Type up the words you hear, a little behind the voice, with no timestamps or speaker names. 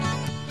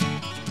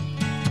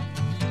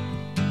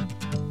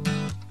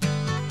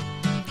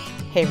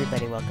Hey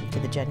everybody, welcome to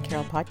the Jen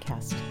Carroll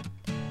podcast.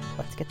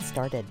 Let's get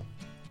started.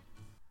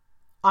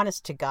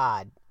 Honest to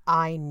God,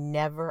 I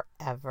never,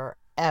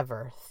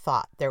 ever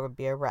thought there would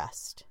be an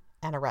arrest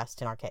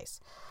in our case.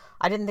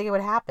 I didn't think it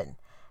would happen.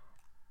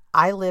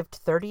 I lived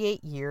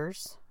 38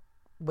 years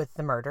with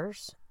the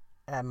murders.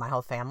 My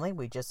whole family,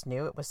 we just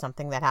knew it was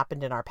something that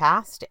happened in our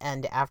past.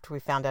 And after we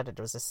found out it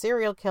was a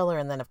serial killer,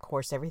 and then of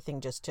course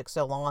everything just took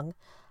so long,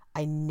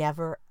 I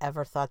never,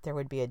 ever thought there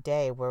would be a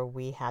day where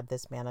we had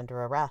this man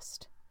under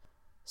arrest.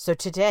 So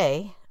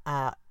today,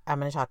 I'm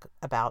going to talk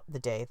about the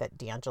day that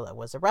DeAngelo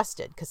was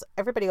arrested, because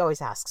everybody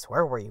always asks,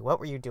 where were you? What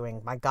were you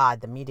doing? My God,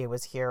 the media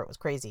was here. It was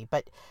crazy.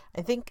 But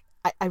I think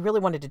I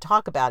really wanted to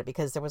talk about it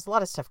because there was a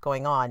lot of stuff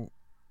going on.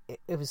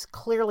 It was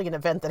clearly an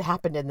event that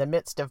happened in the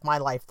midst of my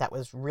life that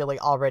was really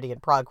already in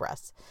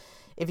progress.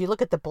 If you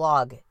look at the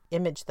blog,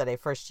 image that I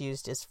first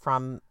used is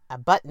from a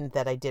button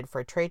that I did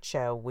for a trade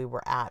show we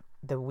were at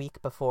the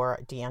week before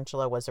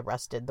DeAngelo was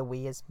arrested. The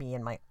we is me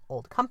and my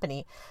old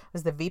company. I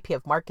was the VP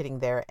of marketing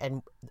there,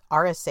 and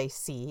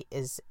RSAC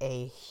is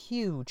a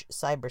huge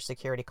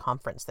cybersecurity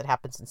conference that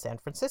happens in San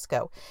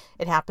Francisco.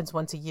 It happens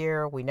once a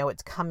year. We know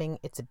it's coming.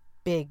 It's a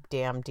big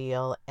damn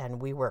deal,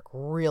 and we work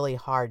really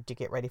hard to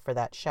get ready for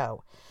that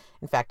show.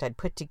 In fact, I'd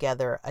put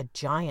together a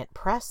giant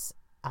press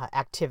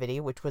activity,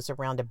 which was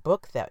around a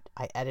book that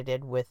I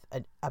edited with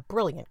a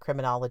brilliant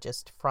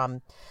criminologist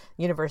from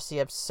University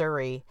of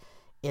Surrey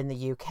in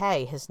the UK.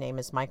 His name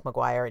is Mike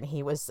McGuire, and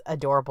he was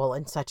adorable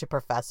and such a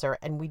professor.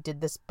 And we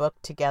did this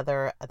book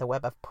together, The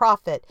Web of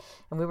Profit,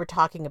 and we were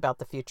talking about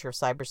the future of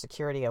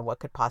cybersecurity and what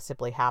could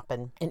possibly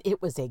happen. And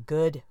it was a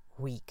good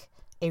week.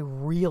 A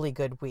really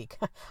good week.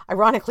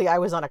 Ironically, I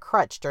was on a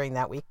crutch during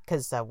that week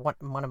because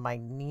one of my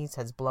knees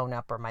has blown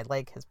up, or my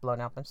leg has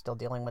blown up. I'm still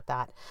dealing with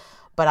that.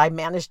 But I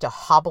managed to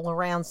hobble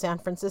around San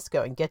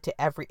Francisco and get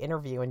to every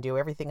interview and do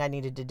everything I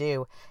needed to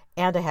do.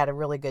 And I had a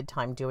really good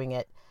time doing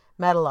it.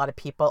 Met a lot of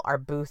people. Our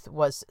booth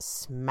was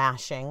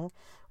smashing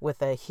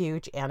with a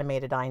huge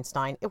animated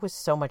Einstein. It was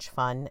so much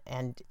fun.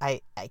 And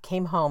I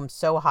came home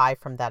so high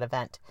from that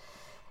event.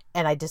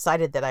 And I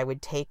decided that I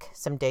would take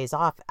some days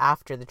off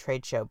after the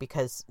trade show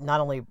because not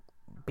only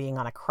being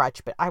on a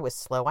crutch, but I was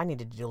slow. I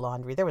needed to do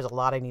laundry. There was a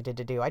lot I needed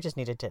to do. I just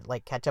needed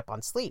to catch up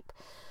on sleep.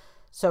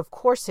 So of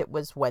course it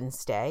was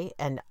Wednesday,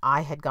 and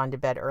I had gone to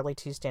bed early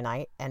Tuesday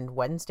night, and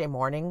Wednesday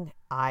morning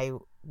I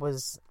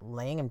was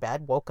laying in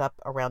bed, woke up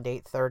around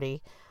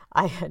 8:30.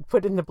 I had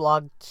put in the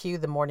blog, cue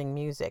the morning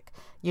music,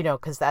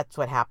 because that's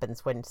what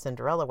happens when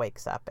Cinderella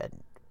wakes up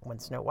and when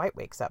Snow White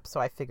wakes up. So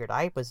I figured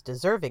I was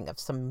deserving of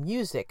some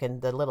music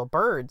and the little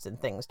birds and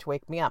things to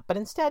wake me up. But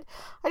instead,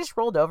 I just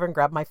rolled over and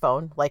grabbed my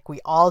phone like we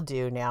all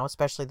do now,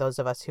 especially those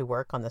of us who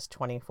work on this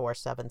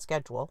 24/7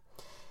 schedule.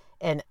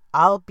 And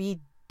I'll be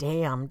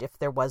damned if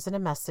there wasn't a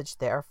message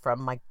there from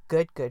my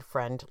good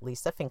friend,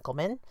 Lisa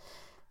Finkelman.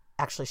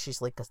 Actually,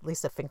 she's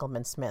Lisa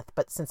Finkelman Smith.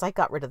 But since I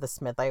got rid of the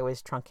Smith, I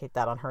always truncate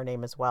that on her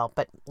name as well.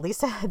 But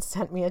Lisa had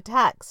sent me a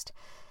text.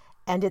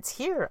 And it's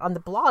here on the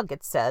blog.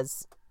 It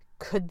says,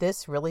 could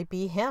this really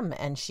be him?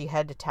 And she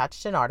had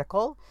attached an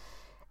article.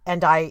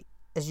 And I,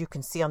 as you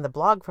can see on the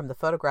blog from the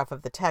photograph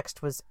of the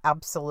text, was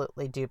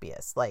absolutely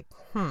dubious.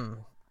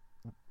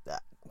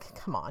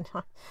 Come on.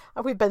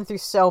 We've been through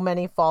so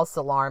many false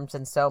alarms,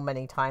 and so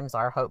many times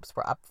our hopes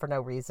were up for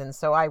no reason.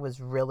 So I was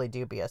really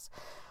dubious.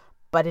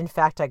 But in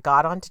fact, I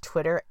got onto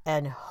Twitter,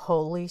 and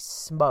holy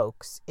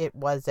smokes, it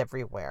was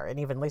everywhere. And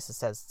even Lisa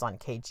says it's on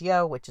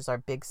KGO, which is our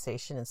big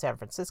station in San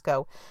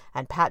Francisco.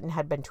 And Patton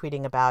had been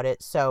tweeting about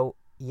it. So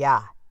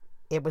yeah,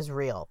 it was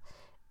real.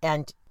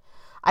 And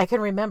I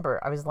can remember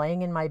I was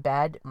laying in my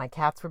bed. My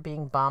cats were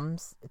being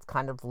bums. It's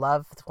kind of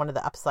love. It's one of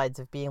the upsides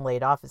of being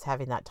laid off is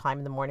having that time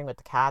in the morning with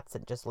the cats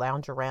and just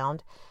lounge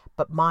around.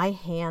 But my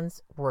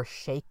hands were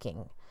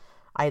shaking.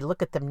 I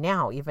look at them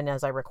now, even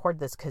as I record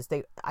this, because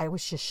I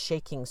was just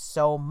shaking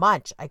so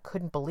much. I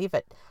couldn't believe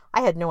it.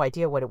 I had no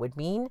idea what it would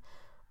mean.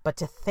 But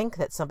to think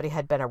that somebody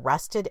had been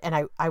arrested,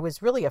 and I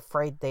was really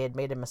afraid they had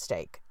made a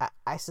mistake.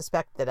 I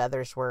suspect that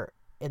others were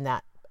in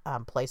that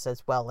place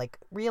as well.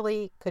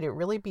 Really? Could it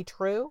really be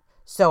true?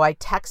 So I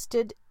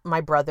texted my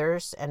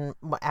brothers, and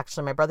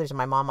actually my brothers and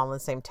my mom on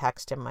the same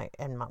text, and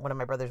one of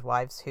my brother's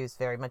wives who's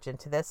very much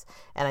into this,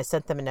 and I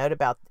sent them a note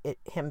about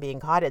him being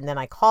caught. And then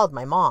I called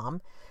my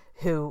mom,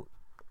 who,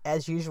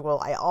 as usual,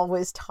 I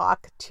always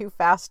talk too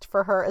fast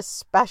for her,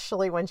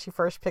 especially when she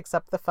first picks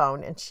up the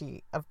phone. And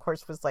she, of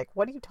course, was like,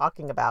 what are you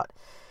talking about?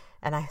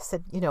 And I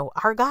said,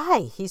 our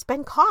guy, he's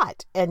been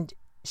caught. And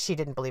she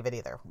didn't believe it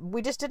either.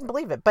 We just didn't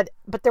believe it. But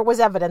there was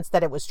evidence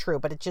that it was true,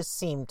 but it just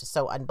seemed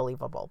so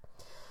unbelievable.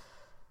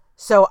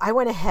 So I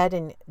went ahead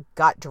and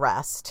got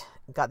dressed,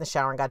 got in the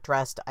shower and got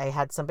dressed. I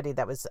had somebody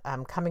that was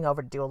coming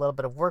over to do a little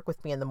bit of work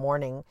with me in the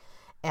morning.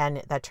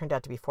 And that turned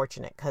out to be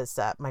fortunate because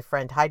my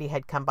friend Heidi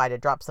had come by to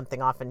drop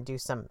something off and do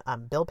some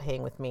bill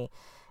paying with me.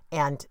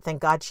 And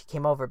thank God she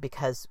came over,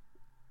 because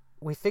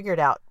we figured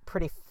out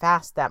pretty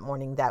fast that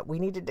morning that we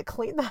needed to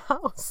clean the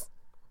house.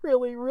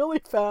 really, really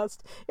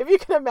fast. If you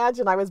can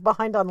imagine I was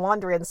behind on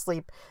laundry and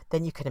sleep,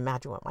 then you can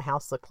imagine what my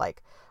house looked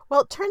like.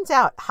 Well, it turns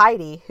out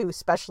Heidi, who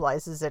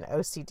specializes in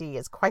OCD,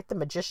 is quite the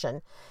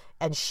magician,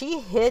 and she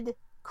hid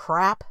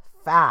crap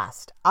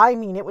fast. I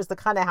mean, it was the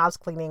kind of house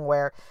cleaning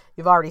where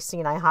you've already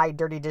seen I hide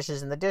dirty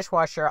dishes in the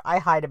dishwasher. I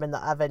hide them in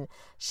the oven.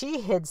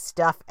 She hid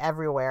stuff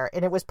everywhere,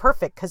 and it was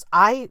perfect because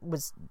I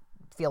was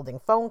fielding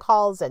phone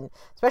calls, and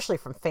especially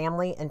from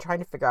family, and trying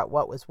to figure out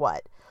what was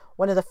what.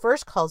 One of the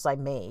first calls I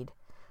made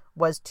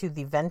was to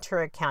the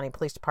Ventura County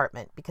Police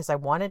Department because I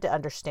wanted to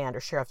understand, or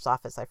Sheriff's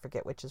Office, I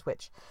forget which is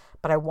which,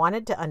 but I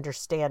wanted to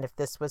understand if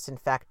this was in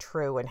fact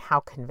true and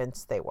how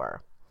convinced they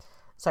were.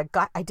 So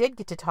I did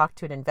get to talk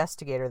to an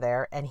investigator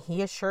there, and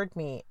he assured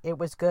me it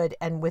was good.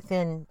 And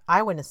within,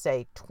 I want to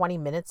say, 20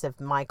 minutes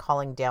of my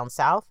calling down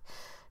south,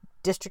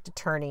 District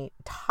Attorney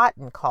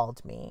Totten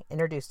called me,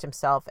 introduced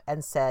himself,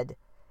 and said,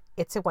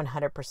 "It's a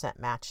 100%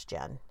 match,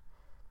 Jen."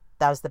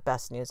 That was the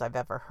best news I've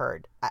ever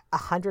heard.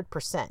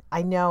 100%.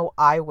 I know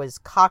I was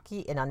cocky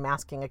in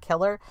unmasking a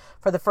killer.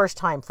 For the first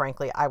time,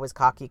 frankly, I was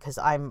cocky because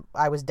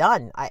I was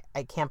done. I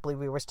can't believe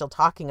we were still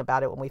talking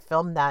about it when we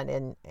filmed that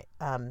in,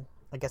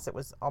 I guess it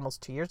was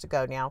almost 2 years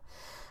ago now.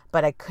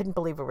 But I couldn't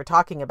believe we were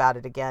talking about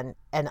it again.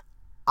 And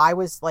I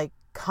was like,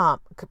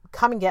 come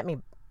and get me,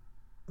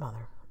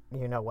 mother.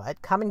 You know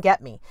what? Come and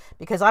get me,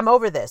 because I'm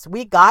over this.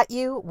 We got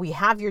you. We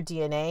have your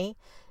DNA.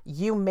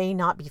 You may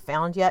not be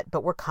found yet,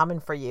 but we're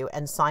coming for you.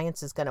 And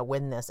science is going to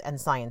win this.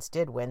 And science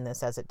did win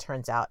this, as it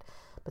turns out.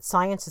 But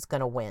science is going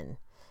to win.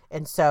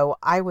 And so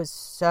I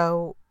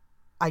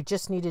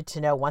just needed to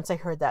know, once I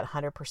heard that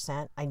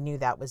 100%, I knew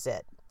that was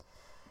it.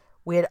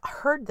 We had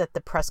heard that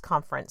the press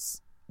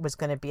conference was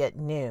going to be at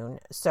noon.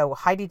 So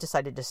Heidi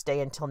decided to stay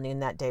until noon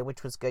that day,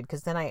 which was good.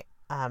 Because then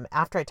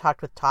after I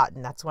talked with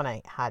Totten, that's when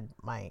I had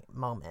my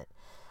moment.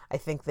 I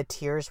think the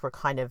tears were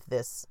kind of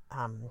this,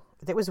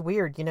 it was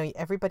weird. You know,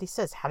 everybody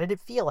says, how did it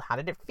feel? How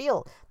did it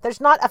feel? There's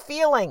not a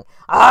feeling.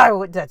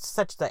 Oh, that's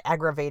such the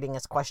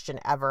aggravatingest question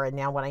ever. And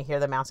now when I hear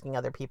them asking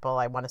other people,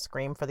 I want to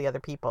scream for the other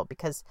people,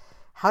 because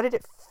how did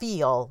it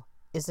feel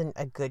isn't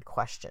a good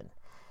question.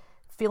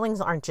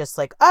 Feelings aren't just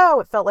like, oh,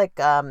 it felt like,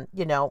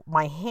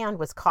 my hand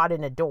was caught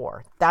in a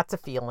door. That's a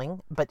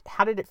feeling. But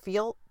how did it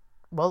feel?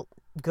 Well,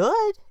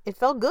 good. It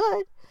felt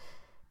good.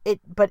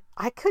 But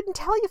I couldn't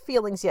tell you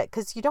feelings yet,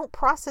 because you don't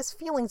process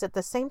feelings at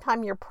the same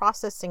time you're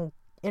processing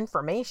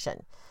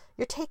information.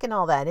 You're taking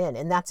all that in.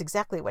 And that's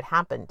exactly what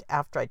happened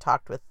after I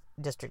talked with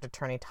District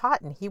Attorney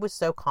Totten. He was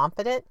so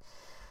confident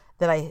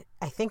that I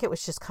think it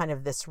was just kind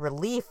of this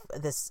relief.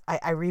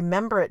 I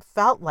remember it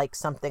felt like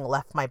something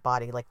left my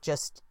body, like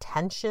just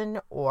tension,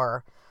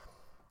 or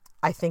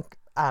I think,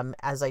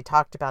 as I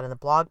talked about in the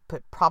blog,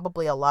 but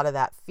probably a lot of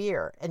that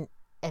fear. And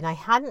I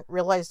hadn't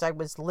realized I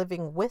was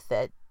living with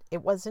it.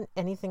 It wasn't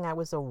anything I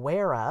was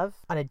aware of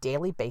on a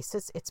daily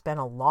basis. It's been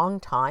a long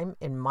time.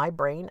 In my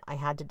brain, I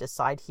had to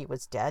decide he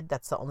was dead.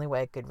 That's the only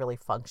way I could really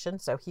function.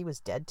 So he was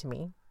dead to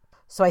me.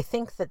 So I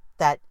think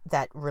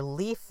that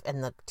relief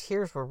and the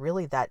tears were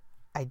really that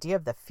idea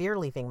of the fear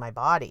leaving my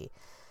body,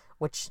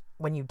 which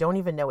when you don't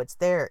even know it's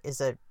there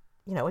is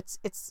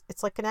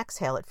it's like an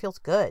exhale. It feels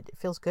good. It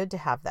feels good to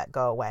have that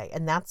go away.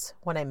 And that's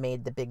when I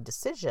made the big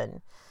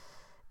decision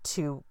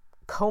to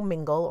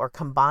commingle or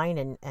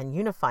combine and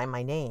unify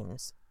my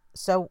names.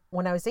 So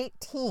when I was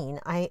 18,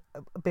 way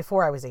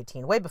before I was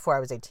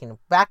 18,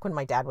 back when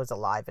my dad was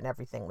alive and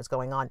everything was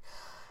going on,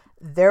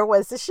 there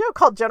was a show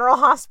called General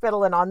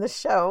Hospital. And on the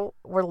show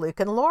were Luke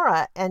and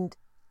Laura. And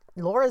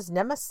Laura's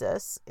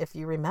nemesis, if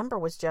you remember,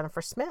 was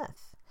Jennifer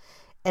Smith.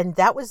 And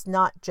that was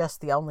not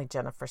just the only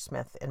Jennifer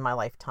Smith in my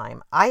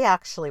lifetime. I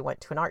actually went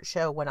to an art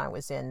show when I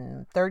was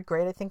in 3rd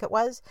grade, I think it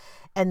was.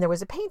 And there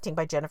was a painting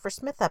by Jennifer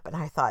Smith up. And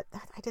I thought,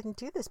 I didn't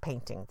do this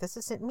painting. This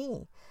isn't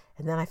me.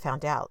 And then I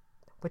found out,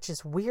 which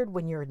is weird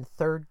when you're in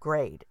 3rd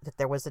grade, that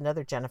there was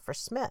another Jennifer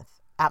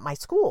Smith at my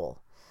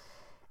school.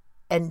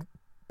 And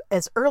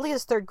as early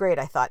as 3rd grade,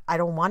 I thought, I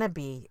don't want to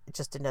be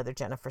just another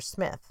Jennifer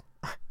Smith.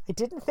 I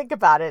didn't think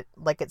about it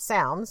like it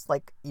sounds,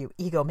 like you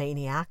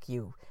egomaniac,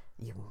 you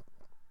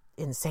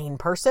insane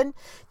person.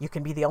 You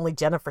can be the only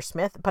Jennifer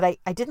Smith. But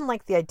I didn't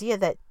like the idea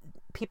that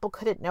people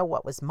couldn't know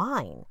what was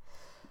mine.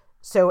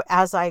 So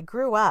as I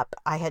grew up,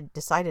 I had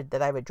decided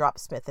that I would drop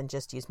Smith and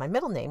just use my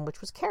middle name, which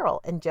was Carol.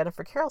 And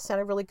Jennifer Carol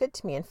sounded really good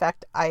to me. In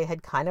fact, I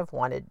had kind of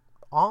wanted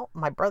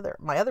my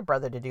other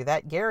brother to do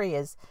that. Gary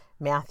is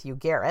Matthew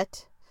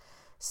Garrett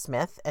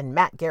Smith, and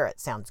Matt Garrett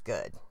sounds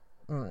good.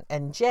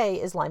 And Jay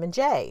is Lyman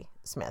J.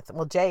 Smith.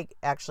 Well, Jay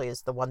actually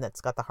is the one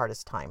that's got the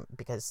hardest time,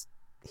 because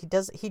he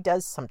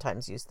does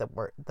sometimes use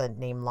the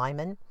name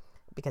Lyman,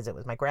 because it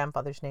was my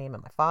grandfather's name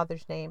and my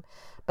father's name,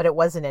 but it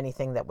wasn't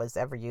anything that was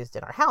ever used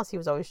in our house. He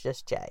was always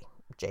just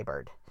Jay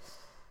Bird.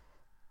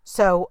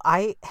 So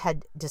I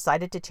had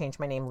decided to change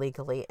my name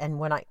legally. And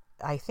when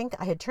I think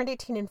I had turned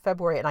 18 in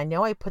February, and I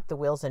know I put the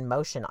wheels in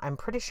motion. I'm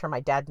pretty sure my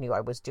dad knew I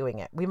was doing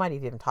it. We might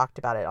have even talked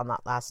about it on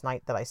that last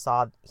night that I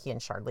saw he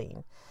and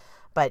Charlene.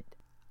 But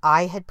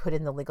I had put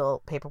in the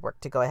legal paperwork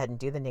to go ahead and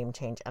do the name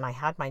change, and I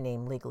had my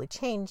name legally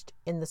changed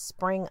in the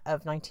spring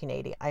of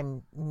 1980.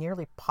 I'm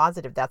nearly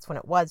positive that's when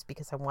it was,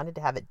 because I wanted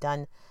to have it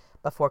done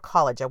before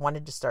college. I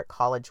wanted to start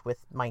college with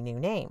my new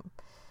name.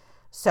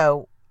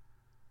 So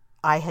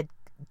I had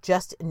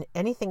just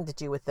anything to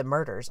do with the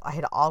murders, I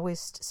had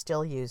always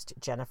still used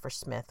Jennifer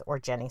Smith or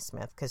Jenny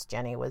Smith, because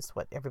Jenny was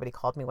what everybody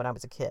called me when I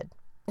was a kid.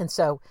 And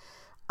so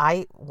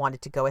I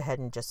wanted to go ahead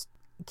and just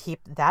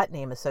keep that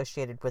name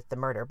associated with the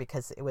murder,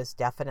 because it was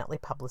definitely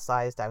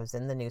publicized. I was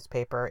in the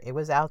newspaper. It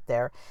was out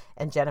there.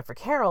 And Jennifer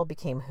Carroll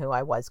became who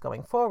I was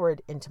going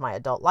forward into my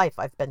adult life.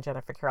 I've been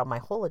Jennifer Carroll my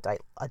whole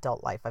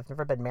adult life. I've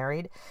never been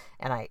married,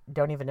 and I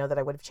don't even know that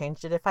I would have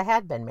changed it if I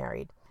had been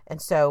married.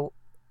 And so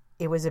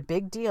it was a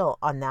big deal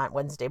on that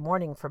Wednesday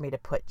morning for me to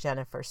put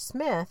Jennifer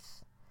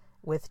Smith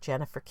with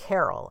Jennifer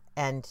Carroll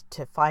and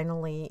to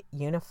finally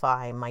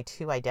unify my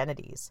two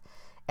identities.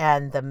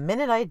 And the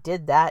minute I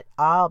did that,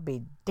 I'll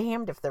be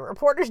damned if the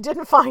reporters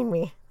didn't find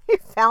me. They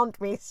found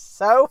me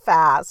so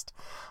fast.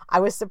 I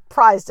was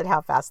surprised at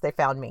how fast they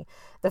found me.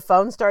 The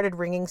phone started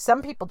ringing.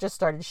 Some people just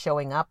started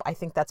showing up. I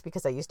think that's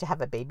because I used to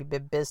have a baby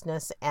bib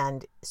business,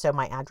 and so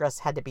my address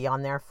had to be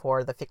on there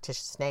for the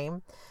fictitious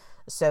name.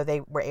 So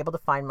they were able to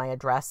find my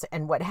address.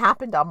 And what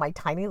happened on my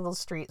tiny little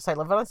street, so I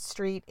live on a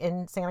street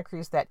in Santa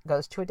Cruz that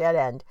goes to a dead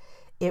end.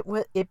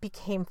 It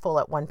became full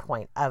at one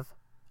point of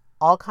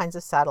all kinds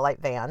of satellite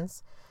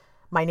vans.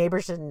 My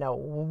neighbors didn't know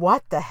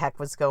what the heck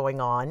was going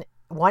on.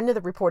 One of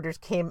the reporters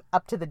came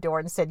up to the door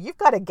and said, "You've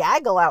got a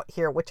gaggle out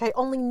here," which I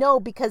only know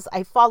because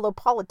I follow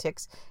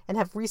politics and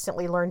have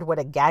recently learned what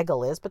a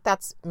gaggle is, but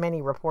that's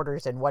many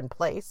reporters in one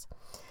place.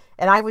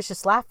 And I was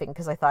just laughing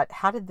because I thought,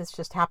 how did this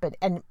just happen?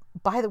 And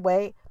by the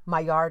way, my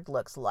yard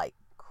looks like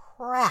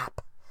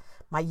crap.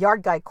 My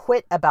yard guy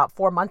quit about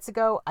 4 months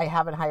ago. I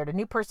haven't hired a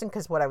new person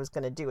because what I was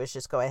going to do is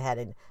just go ahead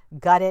and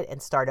gut it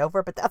and start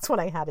over. But that's when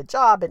I had a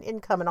job and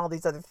income and all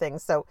these other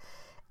things. So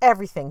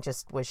everything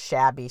just was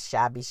shabby.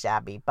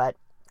 But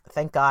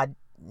thank God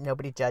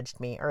nobody judged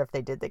me, or if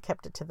they did, they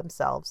kept it to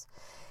themselves.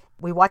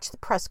 We watched the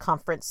press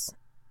conference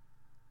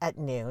at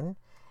noon.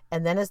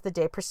 And then as the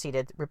day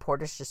proceeded,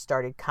 reporters just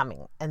started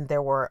coming, and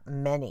there were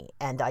many.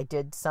 And I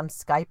did some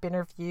Skype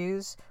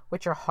interviews,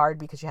 which are hard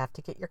because you have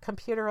to get your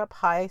computer up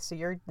high so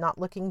you're not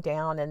looking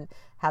down and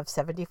have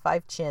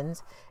 75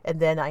 chins. And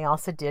then I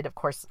also did, of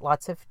course,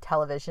 lots of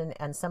television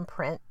and some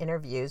print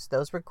interviews.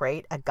 Those were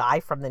great. A guy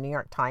from the New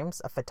York Times,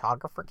 a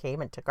photographer,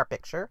 came and took our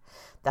picture.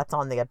 That's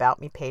on the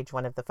About Me page,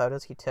 one of the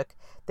photos he took.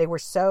 They were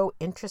so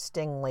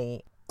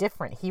interestingly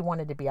different. He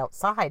wanted to be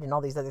outside and all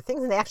these other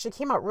things, and they actually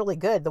came out really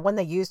good. The one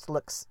they used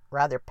looks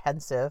rather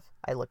pensive.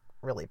 I look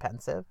really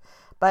pensive,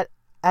 but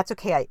that's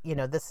okay.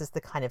 This is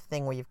the kind of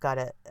thing where you've got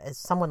to, as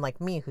someone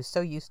like me who's so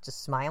used to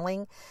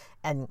smiling,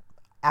 and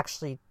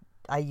actually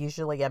I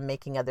usually am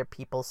making other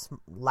people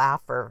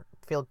laugh or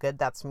feel good.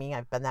 That's me.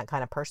 I've been that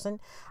kind of person.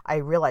 I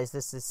realize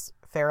this is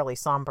fairly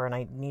somber and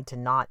I need to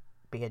not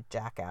be a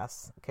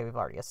jackass. Okay, we've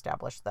already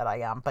established that I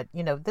am, but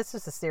this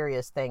is a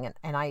serious thing,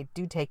 and I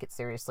do take it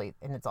seriously,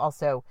 and it's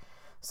also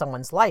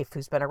someone's life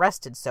who's been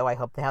arrested, so I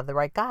hope they have the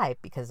right guy,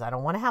 because I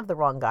don't want to have the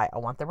wrong guy. I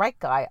want the right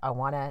guy. I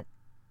want to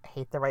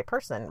hate the right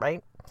person,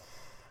 right?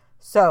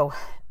 So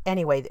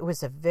anyway, it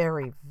was a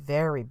very,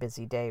 very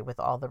busy day with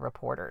all the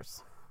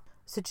reporters.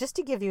 So just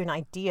to give you an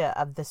idea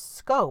of the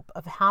scope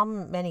of how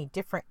many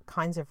different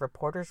kinds of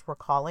reporters were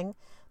calling,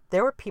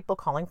 there were people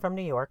calling from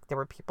New York. There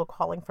were people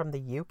calling from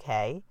the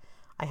UK.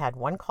 I had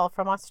one call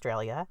from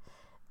Australia.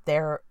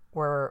 There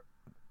were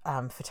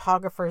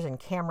photographers and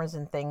cameras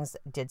and things,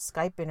 did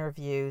Skype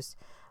interviews.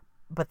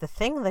 But the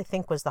thing that I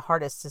think was the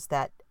hardest is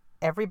that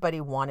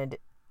everybody wanted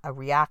a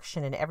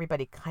reaction, and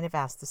everybody kind of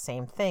asked the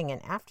same thing.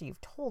 And after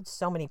you've told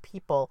so many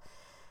people,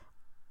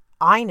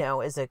 I know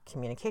as a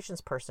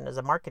communications person, as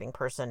a marketing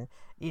person,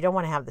 you don't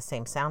want to have the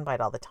same soundbite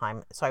all the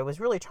time. So I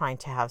was really trying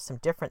to have some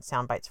different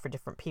soundbites for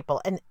different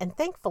people. And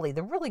thankfully,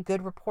 the really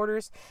good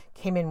reporters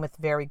came in with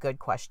very good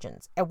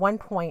questions. At one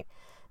point,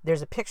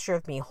 there's a picture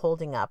of me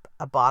holding up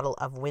a bottle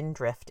of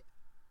Windrift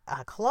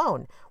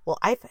cologne. Well,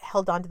 I've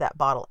held on to that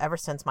bottle ever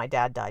since my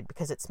dad died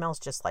because it smells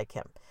just like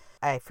him.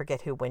 I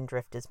forget who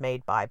Windrift is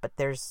made by, but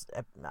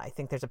I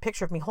think there's a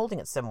picture of me holding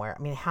it somewhere.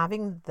 I mean,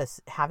 having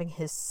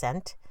his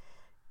scent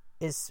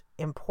is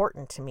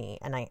important to me.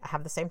 And I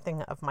have the same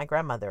thing of my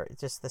grandmother.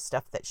 It's just the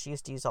stuff that she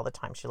used to use all the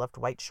time. She loved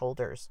white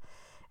shoulders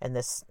and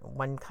this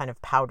one kind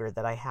of powder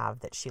that I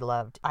have that she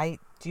loved. I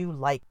do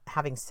like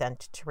having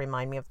scent to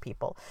remind me of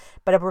people.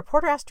 But a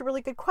reporter asked a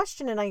really good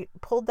question, and I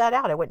pulled that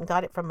out. I went and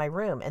got it from my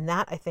room, and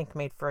that I think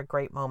made for a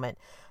great moment.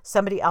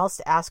 Somebody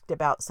else asked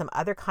about some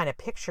other kind of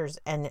pictures,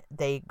 and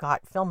they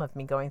got film of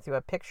me going through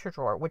a picture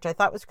drawer, which I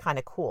thought was kind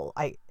of cool.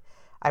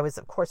 I was,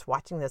 of course,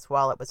 watching this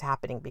while it was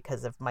happening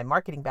because of my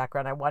marketing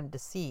background. I wanted to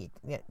see,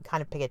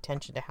 kind of pay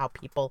attention to how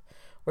people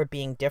were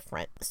being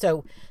different.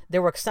 So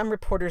there were some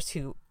reporters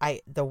who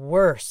the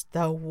worst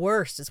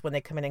is when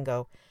they come in and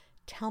go,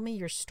 "Tell me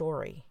your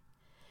story."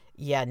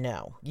 Yeah,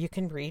 no, you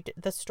can read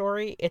the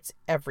story. It's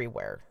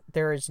everywhere.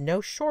 There is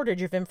no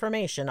shortage of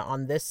information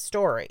on this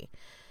story.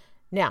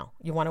 Now,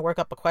 you want to work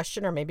up a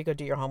question or maybe go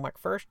do your homework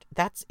first?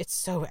 It's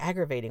so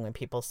aggravating when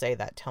people say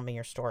that, tell me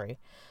your story.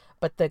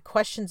 But the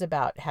questions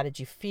about how did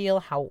you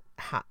feel,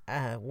 what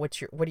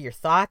are your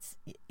thoughts?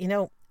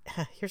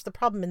 Here's the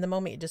problem: in the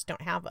moment, you just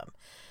don't have them.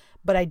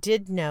 But I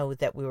did know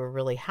that we were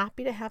really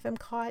happy to have him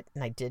caught,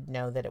 and I did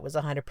know that it was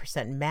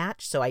 100%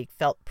 match, so I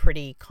felt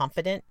pretty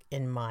confident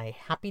in my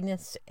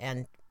happiness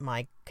and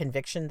my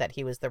conviction that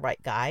he was the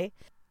right guy.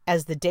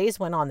 As the days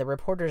went on, the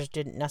reporters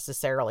didn't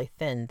necessarily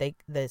thin.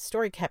 The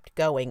story kept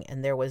going,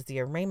 and the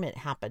arraignment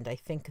happened, I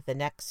think, the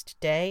next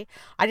day.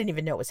 I didn't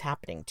even know it was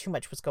happening. Too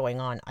much was going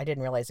on. I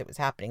didn't realize it was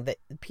happening. The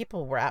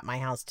people were at my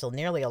house till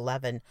nearly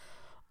 11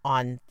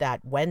 on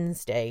that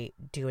Wednesday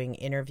doing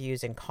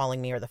interviews and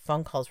calling me, or the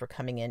phone calls were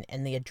coming in,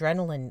 and the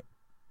adrenaline,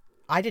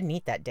 I didn't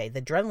eat that day.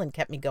 The adrenaline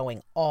kept me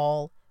going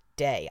all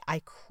day.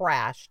 I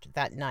crashed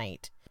that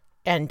night.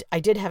 And I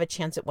did have a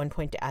chance at one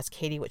point to ask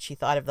Katie what she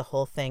thought of the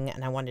whole thing,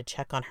 and I wanted to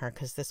check on her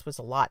because this was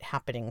a lot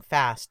happening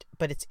fast.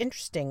 But it's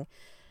interesting.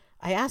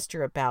 I asked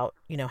her about,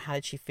 how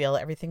did she feel?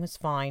 Everything was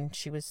fine.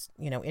 She was,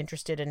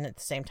 interested and at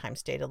the same time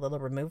stayed a little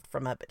removed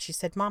from it. But she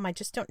said, Mom, I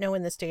just don't know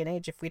in this day and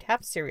age if we'd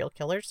have serial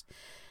killers.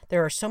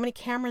 There are so many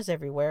cameras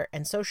everywhere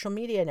and social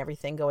media and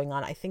everything going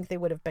on. I think they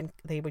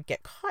would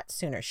get caught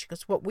sooner. She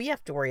goes, what we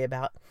have to worry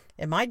about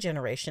in my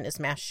generation is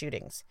mass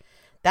shootings.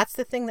 That's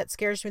the thing that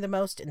scares me the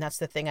most, and that's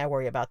the thing I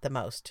worry about the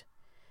most.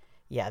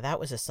 Yeah,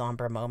 that was a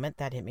somber moment.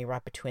 That hit me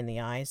right between the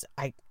eyes.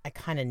 I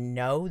kind of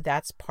know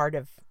that's part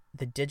of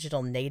the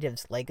digital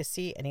natives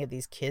legacy. Any of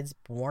these kids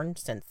born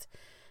since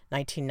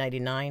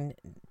 1999,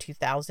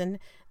 2000,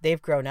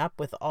 they've grown up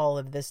with all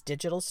of this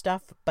digital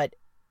stuff. But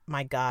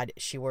my God,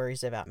 she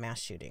worries about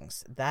mass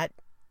shootings. That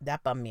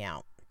bummed me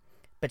out.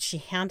 But she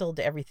handled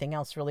everything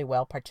else really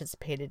well,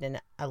 participated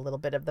in a little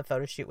bit of the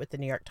photo shoot with the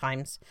New York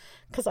Times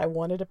because I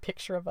wanted a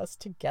picture of us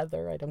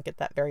together. I don't get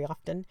that very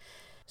often.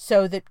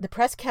 So the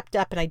press kept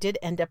up, and I did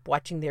end up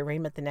watching the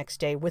arraignment the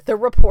next day with the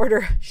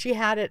reporter. She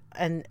had it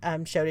and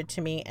showed it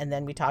to me, and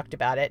then we talked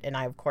about it. And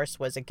I, of course,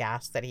 was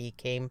aghast that he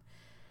came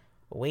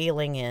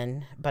wailing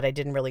in, but I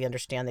didn't really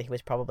understand that he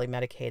was probably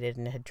medicated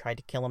and had tried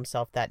to kill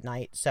himself that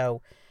night.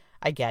 So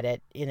I get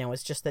it. It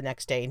was just the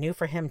next day. New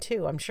for him,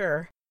 too, I'm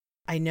sure.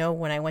 I know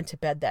when I went to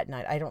bed that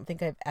night, I don't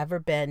think I've ever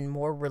been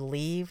more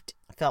relieved,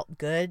 felt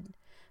good,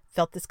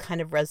 felt this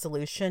kind of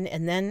resolution.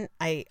 And then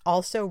I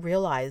also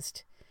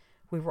realized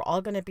we were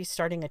all going to be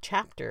starting a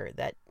chapter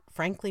that,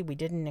 frankly, we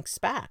didn't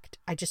expect.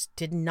 I just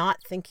did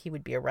not think he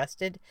would be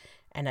arrested,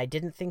 and I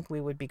didn't think we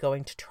would be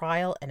going to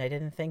trial, and I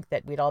didn't think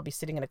that we'd all be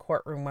sitting in a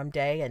courtroom one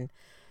day and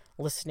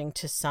listening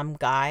to some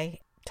guy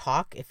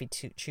talk if he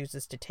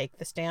chooses to take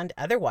the stand.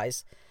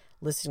 Otherwise,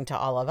 listening to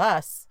all of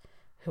us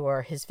who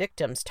are his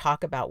victims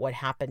talk about what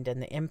happened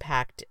and the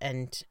impact,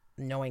 and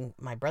knowing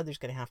my brother's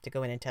going to have to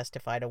go in and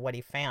testify to what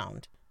he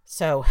found.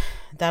 So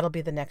that'll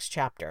be the next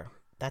chapter.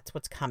 That's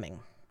what's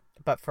coming.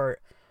 But for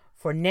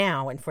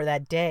now and for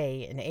that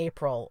day in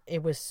April,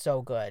 it was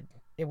so good.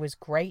 It was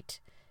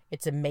great.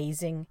 It's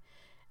amazing.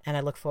 And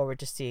I look forward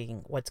to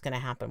seeing what's going to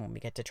happen when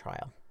we get to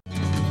trial.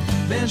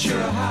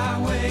 Ventura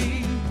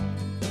Highway.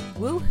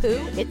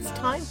 Woohoo! It's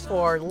time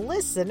for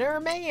listener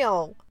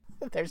mail.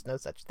 There's no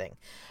such thing.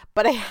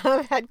 But I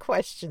have had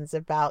questions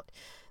about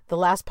the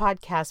last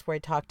podcast where I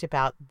talked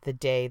about the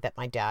day that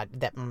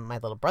my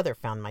little brother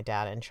found my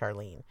dad and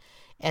Charlene.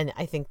 And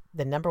I think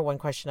the number one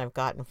question I've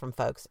gotten from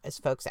folks is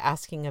folks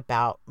asking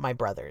about my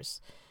brothers,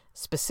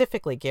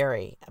 specifically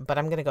Gary. But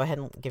I'm going to go ahead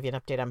and give you an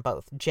update on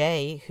both.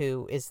 Jay,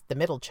 who is the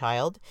middle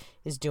child,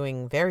 is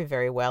doing very,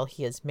 very well.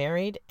 He is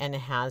married and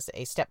has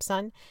a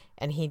stepson,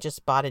 and he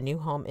just bought a new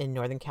home in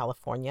Northern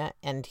California,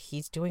 and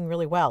he's doing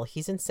really well.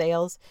 He's in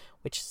sales,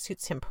 which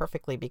suits him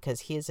perfectly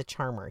because he is a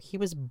charmer. He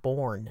was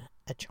born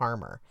a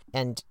charmer,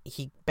 and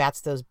he bats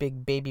those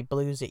big baby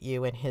blues at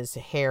you, and his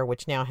hair,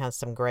 which now has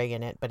some gray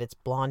in it, but it's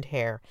blonde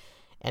hair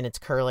and it's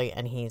curly,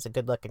 and he's a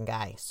good looking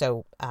guy.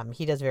 So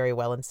he does very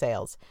well in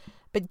sales.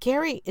 But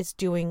Gary is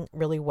doing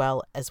really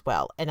well as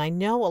well. And I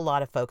know a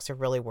lot of folks are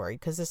really worried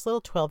because this little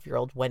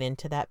 12-year-old went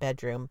into that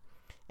bedroom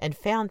and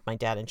found my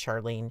dad and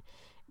Charlene,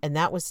 and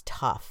that was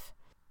tough.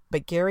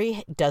 But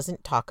Gary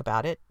doesn't talk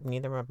about it.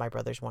 Neither of my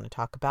brothers want to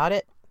talk about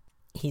it.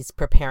 He's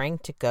preparing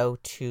to go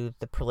to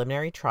the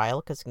preliminary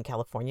trial because in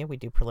California we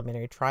do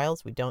preliminary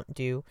trials. We don't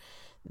do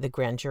the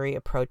grand jury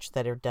approach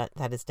that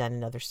is done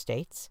in other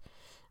states.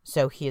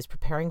 So he is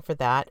preparing for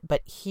that,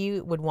 but he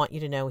would want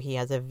you to know he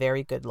has a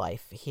very good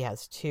life. He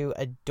has two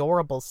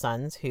adorable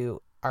sons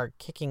who are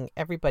kicking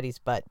everybody's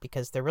butt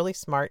because they're really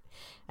smart,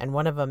 and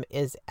one of them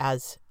is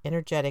as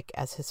energetic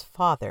as his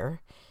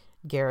father.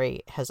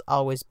 Gary has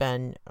always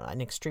been an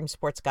extreme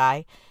sports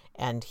guy,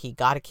 and he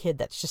got a kid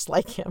that's just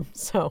like him.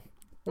 So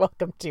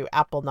welcome to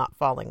apple not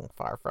falling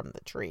far from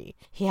the tree.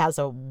 He has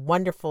a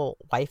wonderful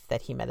wife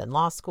that he met in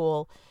law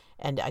school.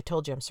 And I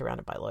told you I'm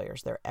surrounded by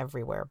lawyers. They're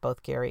everywhere.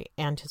 Both Gary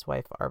and his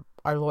wife are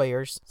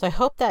lawyers. So I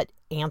hope that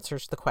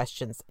answers the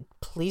questions.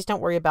 Please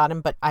don't worry about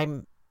him, but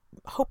I'm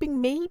hoping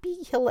maybe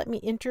he'll let me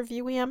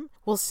interview him.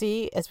 We'll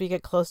see as we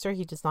get closer.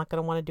 He's not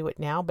going to want to do it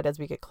now, but as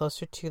we get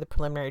closer to the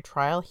preliminary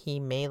trial, he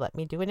may let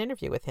me do an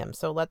interview with him.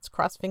 So let's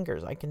cross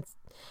fingers.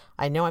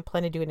 I know I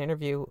plan to do an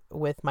interview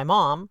with my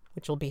mom,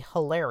 which will be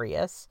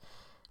hilarious.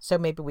 So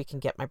maybe we can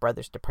get my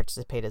brothers to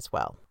participate as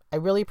well. I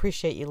really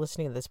appreciate you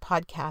listening to this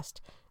podcast,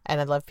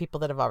 and I love people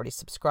that have already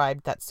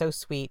subscribed. That's so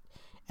sweet.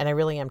 And I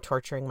really am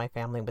torturing my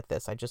family with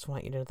this. I just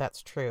want you to know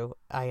that's true.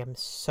 I am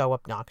so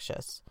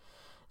obnoxious.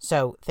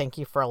 So thank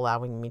you for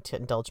allowing me to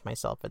indulge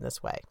myself in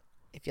this way.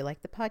 If you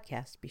like the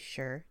podcast, be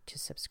sure to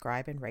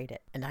subscribe and rate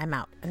it. And I'm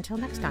out. Until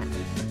next time.